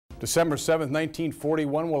December 7,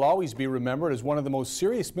 1941 will always be remembered as one of the most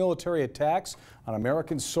serious military attacks on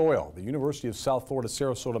American soil. The University of South Florida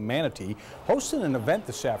Sarasota Manatee hosted an event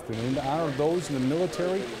this afternoon to honor those in the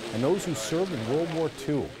military and those who served in World War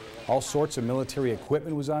II. All sorts of military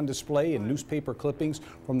equipment was on display, and newspaper clippings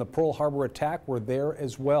from the Pearl Harbor attack were there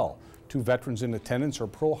as well. Two veterans in attendance are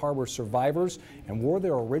Pearl Harbor survivors and wore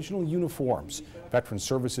their original uniforms. Veteran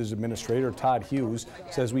Services Administrator Todd Hughes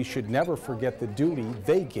says we should never forget the duty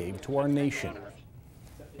they gave to our nation.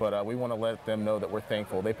 But we want to let them know that we're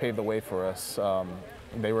thankful. They paved the way for us.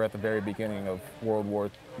 They were at the very beginning of World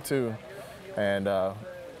War II, and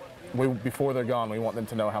before they're gone, we want them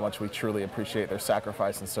to know how much we truly appreciate their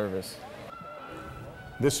sacrifice and service.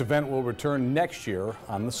 This event will return next year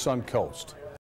on the Suncoast.